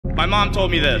My mom told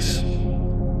me this.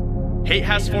 Hate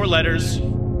has 4 letters,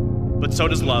 but so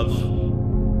does love.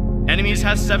 Enemies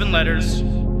has 7 letters,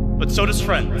 but so does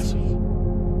friends.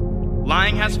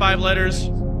 Lying has 5 letters,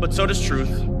 but so does truth.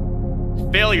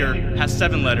 Failure has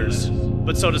 7 letters,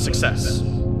 but so does success.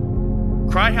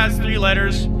 Cry has 3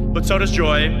 letters, but so does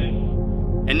joy.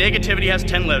 And negativity has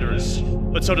 10 letters,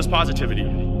 but so does positivity.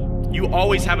 You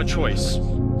always have a choice,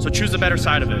 so choose the better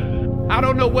side of it. I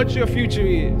don't know what your future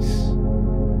is,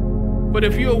 but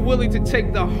if you're willing to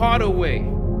take the harder way,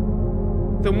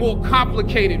 the more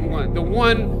complicated one, the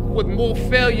one with more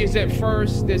failures at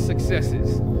first than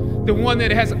successes, the one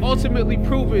that has ultimately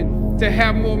proven to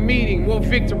have more meaning, more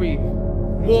victory,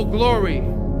 more glory,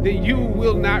 then you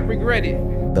will not regret it.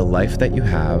 The life that you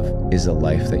have is a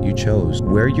life that you chose.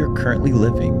 Where you're currently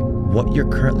living, what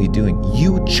you're currently doing,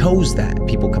 you chose that.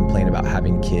 People complain about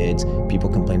having kids, people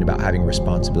complain about having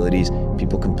responsibilities,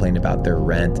 people complain about their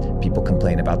rent, people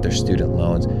complain about their student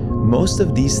loans. Most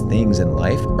of these things in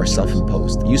life are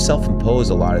self-imposed. You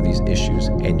self-impose a lot of these issues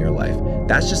in your life.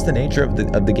 That's just the nature of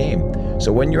the game.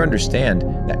 So when you understand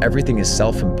that everything is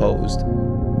self-imposed,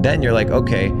 then you're like,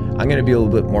 okay, I'm gonna be a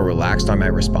little bit more relaxed on my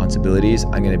responsibilities.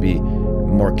 I'm gonna be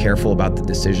more careful about the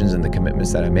decisions and the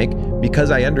commitments that I make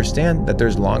because I understand that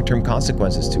there's long-term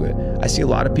consequences to it. I see a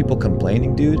lot of people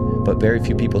complaining, dude, but very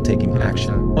few people taking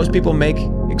action. Most people make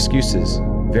excuses.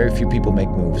 Very few people make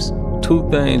moves. 2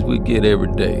 things we get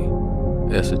every day.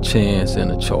 That's a chance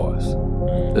and a choice.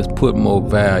 Let's put more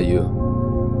value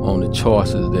on the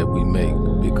choices that we make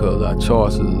because our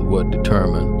choices is what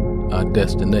determine our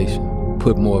destination.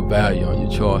 Put more value on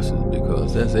your choices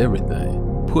because that's everything.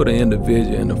 Put an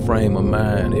individual in the frame of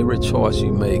mind. Every choice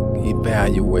you make,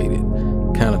 evaluate it.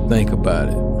 Kind of think about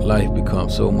it. Life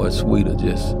becomes so much sweeter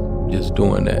just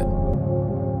doing that.